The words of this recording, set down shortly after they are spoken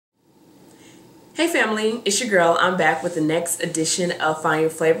Hey family, it's your girl. I'm back with the next edition of Find Your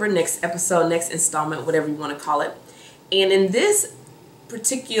Flavor, next episode, next installment, whatever you want to call it. And in this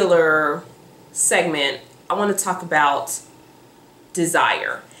particular segment, I want to talk about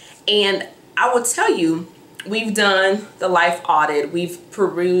desire. And I will tell you, we've done the life audit, we've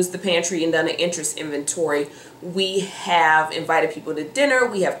perused the pantry and done an interest inventory. We have invited people to dinner,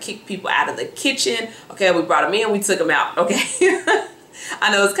 we have kicked people out of the kitchen. Okay, we brought them in, we took them out, okay?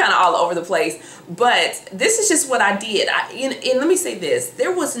 I know it's kind of all over the place, but this is just what I did. And let me say this,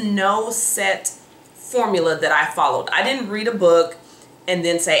 there was no set formula that I followed. I didn't read a book and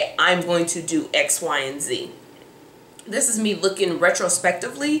then say, I'm going to do X, Y, and Z. This is me looking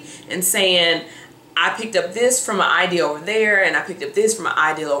retrospectively and saying, I picked up this from an idea over there, and I picked up this from an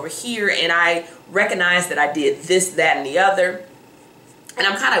idea over here, and I recognized that I did this, that, and the other. And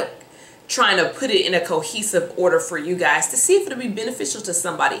I'm kind of trying to put it in a cohesive order for you guys to see if it'll be beneficial to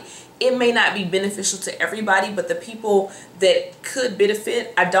somebody. It may not be beneficial to everybody, but the people that could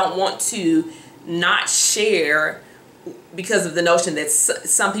benefit, I don't want to not share because of the notion that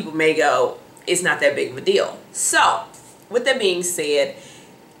some people may go, it's not that big of a deal. So with that being said,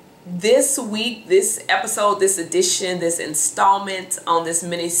 this week, this episode, this edition, this installment on this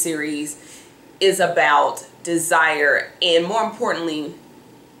mini series is about desire, and more importantly,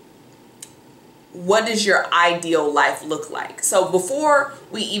 what does your ideal life look like? So before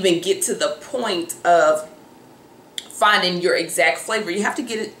we even get to the point of finding your exact flavor, you have to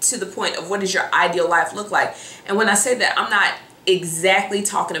get it to the point of what does your ideal life look like. And when I say that, I'm not exactly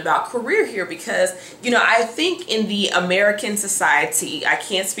talking about career here, because I think in the American society, I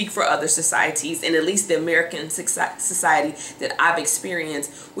can't speak for other societies, and at least the American society that I've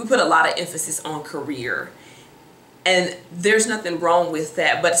experienced, we put a lot of emphasis on career. And there's nothing wrong with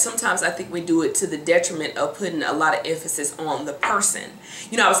that, but sometimes I think we do it to the detriment of putting a lot of emphasis on the person.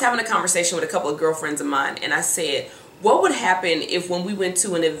 I was having a conversation with a couple of girlfriends of mine, and I said, what would happen if when we went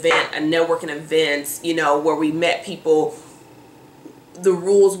to an event, a networking event, where we met people, the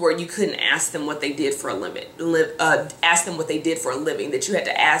rules were you couldn't ask them what they did for a living, that you had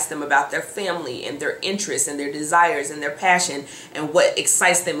to ask them about their family and their interests and their desires and their passion and what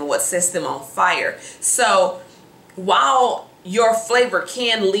excites them and what sets them on fire. So while your flavor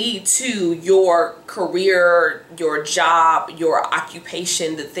can lead to your career, your job, your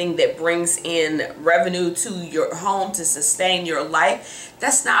occupation, the thing that brings in revenue to your home to sustain your life,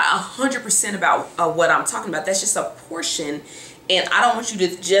 that's not 100% about what I'm talking about. That's just a portion. And I don't want you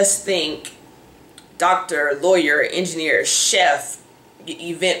to just think doctor, lawyer, engineer, chef,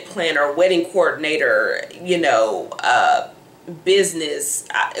 event planner, wedding coordinator, business,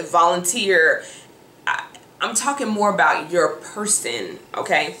 volunteer. I'm talking more about your person,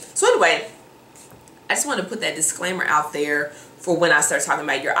 okay? So anyway, I just want to put that disclaimer out there for when I start talking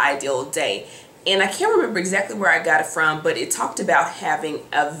about your ideal day. And I can't remember exactly where I got it from, but it talked about having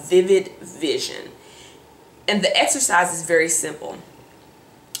a vivid vision. And the exercise is very simple.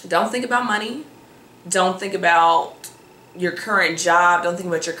 Don't think about money. Don't think about your current job. Don't think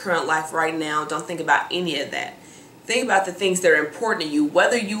about your current life right now. Don't think about any of that. Think about the things that are important to you,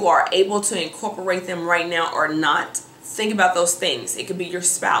 whether you are able to incorporate them right now or not. Think about those things. It could be your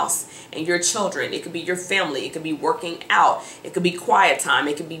spouse and your children. It could be your family. It could be working out. It could be quiet time.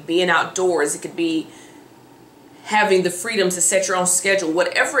 It could be being outdoors. It could be having the freedom to set your own schedule,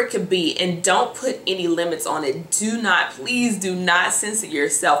 whatever it could be. And don't put any limits on it. Please do not censor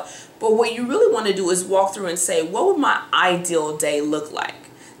yourself. But what you really want to do is walk through and say, what would my ideal day look like?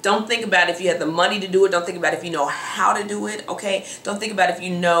 Don't think about if you have the money to do it. Don't think about if you know how to do it, okay? Don't think about if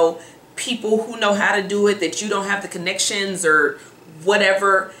you know people who know how to do it, that you don't have the connections or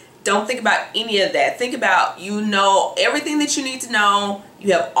whatever. Don't think about any of that. Think about you know everything that you need to know.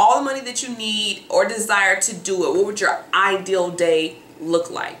 You have all the money that you need or desire to do it. What would your ideal day look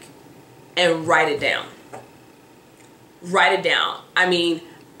like? And write it down. Write it down. I mean,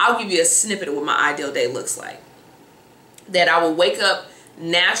 I'll give you a snippet of what my ideal day looks like. That I will wake up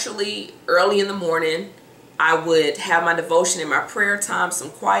naturally early in the morning. I would have my devotion and my prayer time,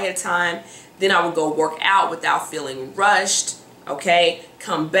 some quiet time. Then I would go work out without feeling rushed. Okay,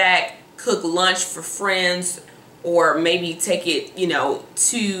 come back, cook lunch for friends, or maybe take it,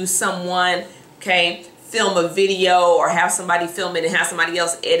 to someone. Okay, film a video or have somebody film it and have somebody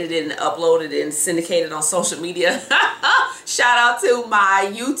else edit it and upload it and syndicate it on social media. Shout out to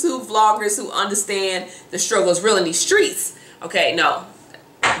my YouTube vloggers who understand the struggles real in these streets. Okay, no.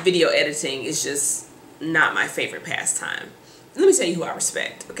 Video editing is just not my favorite pastime. Let me tell you who I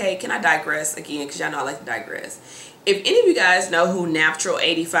respect. Okay, can I digress again? Because y'all know I like to digress. If any of you guys know who Natural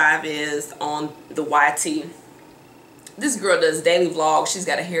 85 is on the YT, This girl does daily vlogs. She's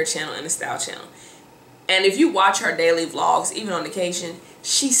got a hair channel and a style channel. And if you watch her daily vlogs, even on occasion,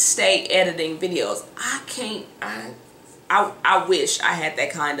 she stay editing videos. I wish I had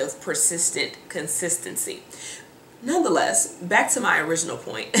that kind of persistent consistency. Nonetheless, back to my original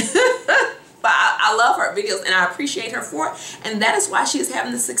point. But I love her videos and I appreciate her for it. And that is why she is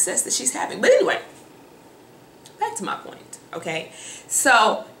having the success that she's having. But anyway, back to my point, okay?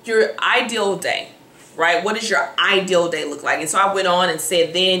 So your ideal day, right? What does your ideal day look like? And so I went on and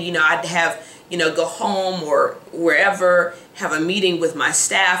said then, you know, I'd have, you know, go home or wherever, have a meeting with my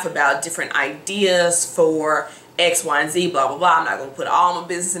staff about different ideas for X, Y, and Z, blah, blah, blah. I'm not going to put all my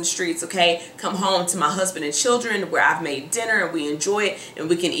business in the streets, okay? Come home to my husband and children where I've made dinner and we enjoy it, and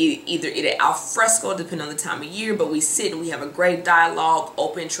we can either eat it al fresco, depending on the time of year, but we sit and we have a great dialogue,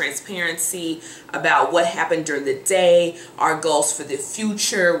 open transparency about what happened during the day, our goals for the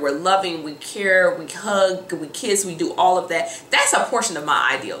future. We're loving, we care, we hug, we kiss, we do all of that. That's a portion of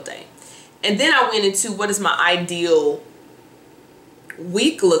my ideal day. And then I went into what does my ideal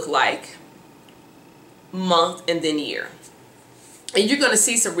week look like, month, and then year. And you're going to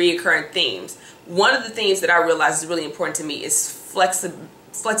see some reoccurring themes. One of the themes that I realized is really important to me is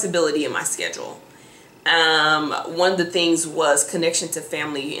flexibility in my schedule. One of the things was connection to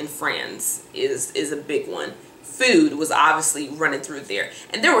family and friends is a big one. Food was obviously running through there.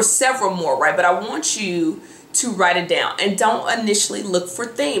 And there were several more, right? But I want you to write it down and don't initially look for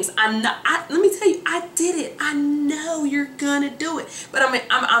themes. Let me tell you, I did it. I know you're gonna do it, but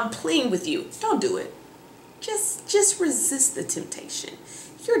I'm pleading with you. Don't do it. Just resist the temptation.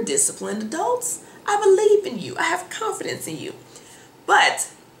 You're disciplined adults. I believe in you. I have confidence in you.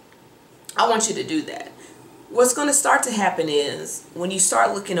 But I want you to do that. What's going to start to happen is when you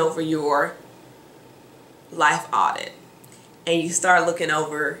start looking over your life audit and you start looking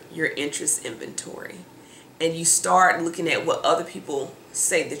over your interest inventory and you start looking at what other people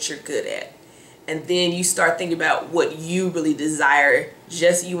say that you're good at, and then you start thinking about what you really desire,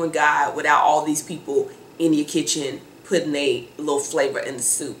 just you and God, without all these people in your kitchen putting a little flavor in the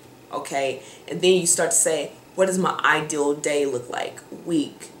soup, okay? And then you start to say, what does my ideal day look like?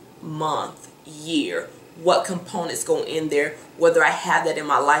 Week, month, year. What components go in there? Whether I have that in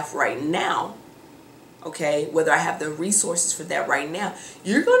my life right now, okay? Whether I have the resources for that right now.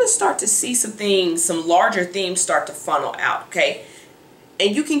 You're going to start to see some things, some larger themes start to funnel out, okay?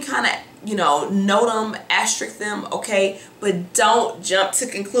 And you can kind of, you know, note them, asterisk them, okay? But don't jump to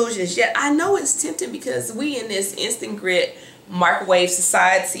conclusions yet. I know it's tempting because we in this instant grit microwave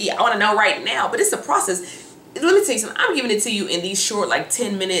society. I want to know right now, but it's a process. Let me tell you something. I'm giving it to you in these short, like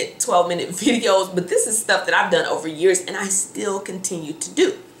 10-minute, 12-minute videos, but this is stuff that I've done over years and I still continue to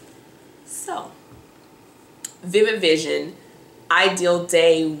do. So, vivid vision, ideal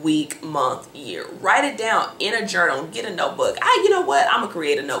day, week, month, year. Write it down in a journal. Get a notebook. You know what? I'm going to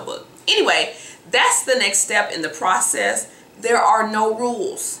create a notebook. Anyway, that's the next step in the process. There are no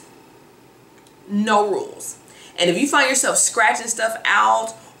rules. No rules. And if you find yourself scratching stuff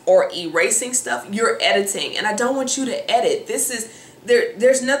out or erasing stuff, you're editing. And I don't want you to edit.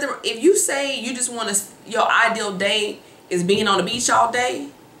 There's nothing. If you say you just want to, your ideal day is being on the beach all day,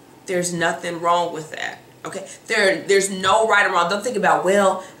 there's nothing wrong with that. Okay, there's no right or wrong. Don't think about,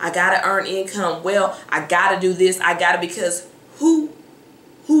 well, I gotta earn income. Well, I gotta do this. I gotta, because who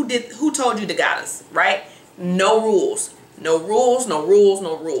told you to guide us, right? No rules, no rules, no rules,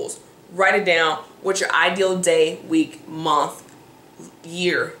 no rules. Write it down. What your ideal day, week, month,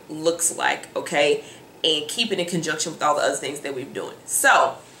 year looks like, okay? And keep it in conjunction with all the other things that we're doing.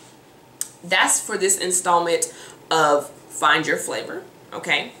 So that's for this installment of Find Your Flavor,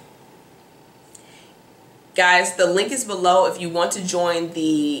 okay? Guys, the link is below if you want to join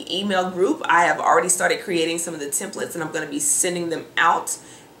the email group. I have already started creating some of the templates and I'm going to be sending them out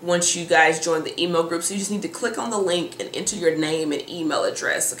once you guys join the email group. So you just need to click on the link and enter your name and email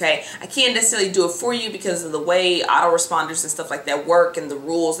address, okay? I can't necessarily do it for you because of the way autoresponders and stuff like that work and the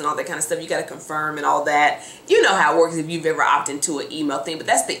rules and all that kind of stuff. You got to confirm and all that. You know how it works if you've ever opted into an email thing, but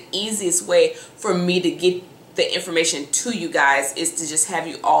that's the easiest way for me to get the information to you guys, is to just have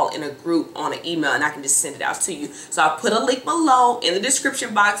you all in a group on an email and I can just send it out to you. So I'll put a link below in the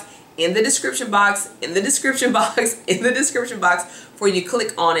description box, in the description box, in the description box, in the description box for you to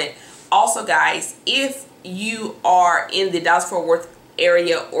click on it. Also guys, if you are in the Dallas-Fort Worth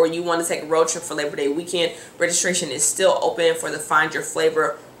area or you want to take a road trip for Labor Day weekend, registration is still open for the Find Your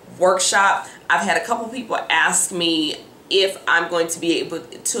Flavor workshop. I've had a couple people ask me if I'm going to be able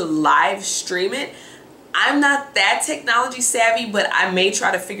to live stream it. I'm not that technology savvy, but I may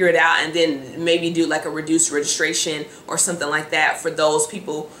try to figure it out and then maybe do like a reduced registration or something like that for those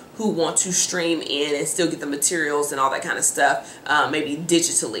people who want to stream in and still get the materials and all that kind of stuff, maybe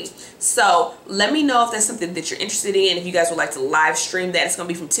digitally. So let me know if that's something that you're interested in. If you guys would like to live stream that, it's going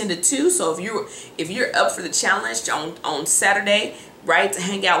to be from 10 to 2. So if you're up for the challenge on Saturday, right, to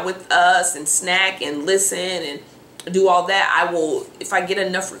hang out with us and snack and listen and do all that, I will, if I get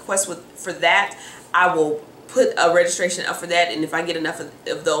enough requests for that, I will put a registration up for that. And if I get enough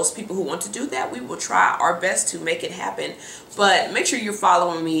of those people who want to do that, we will try our best to make it happen. But make sure you're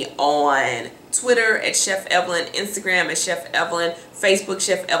following me on Twitter at Chef Evelyn, Instagram at Chef Evelyn, Facebook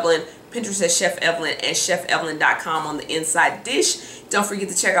Chef Evelyn, Pinterest at Chef Evelyn, and ChefEvelyn.com on the Inside Dish. Don't forget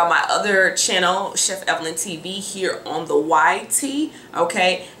to check out my other channel, Chef Evelyn TV, here on the YT,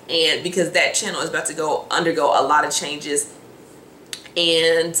 okay? And because that channel is about to undergo a lot of changes.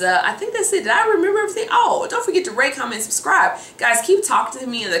 And I think that's it. Did I remember everything? Oh, don't forget to rate, comment, subscribe. Guys, keep talking to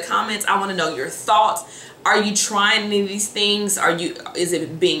me in the comments. I want to know your thoughts. Are you trying any of these things? Is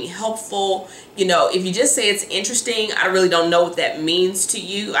it being helpful? You know, if you just say it's interesting, I really don't know what that means to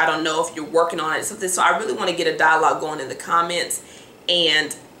you. I don't know if you're working on it, something. So I really want to get a dialogue going in the comments.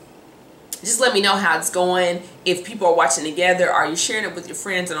 And just let me know how it's going. If people are watching together, are you sharing it with your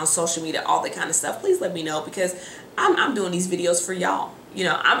friends and on social media, all that kind of stuff? Please let me know, because I'm doing these videos for y'all. You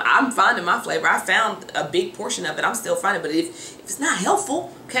know, I'm finding my flavor. I found a big portion of it. I'm still finding it. But if it's not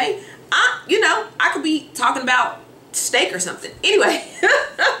helpful, okay, you know, I could be talking about steak or something. Anyway,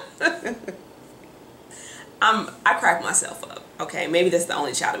 I crack myself up. Okay, maybe that's the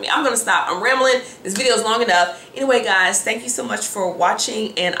only child of me. I'm going to stop. I'm rambling. This video is long enough. Anyway, guys, thank you so much for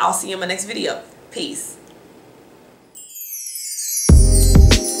watching, and I'll see you in my next video. Peace.